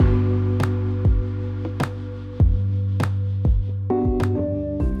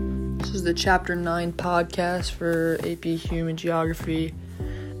the Chapter 9 podcast for AP Human Geography.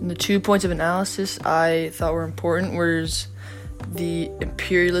 And the 2 points of analysis I thought were important was the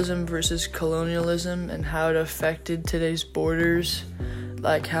imperialism versus colonialism and how it affected today's borders,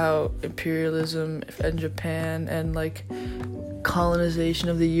 like how imperialism in Japan and like colonization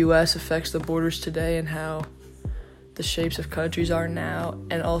of the US affects the borders today and how the shapes of countries are now,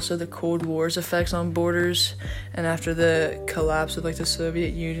 and also the Cold War's effects on borders, and after the collapse of like the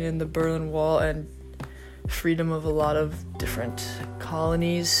Soviet Union and the Berlin Wall and freedom of a lot of different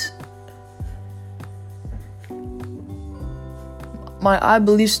colonies. My I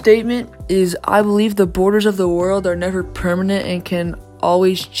believe statement is I believe the borders of the world are never permanent and can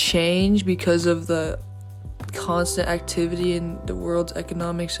always change because of the constant activity in the world's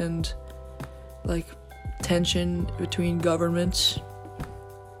economics and like tension between governments.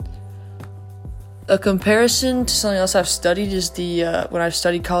 A comparison to something else I've studied is when I've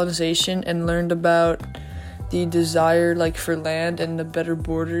studied colonization and learned about the desire like for land and the better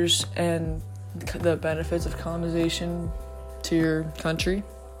borders and the benefits of colonization to your country.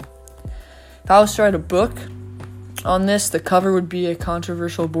 If I was to write a book on this, the cover would be a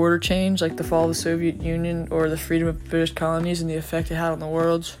controversial border change like the fall of the Soviet Union or the freedom of British colonies and the effect it had on the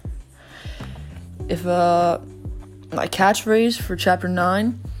world. If my catchphrase for Chapter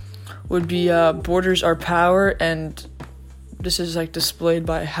 9 would be borders are power, and this is like displayed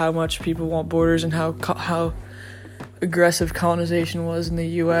by how much people want borders and how aggressive colonization was in the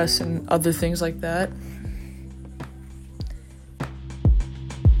US and other things like that.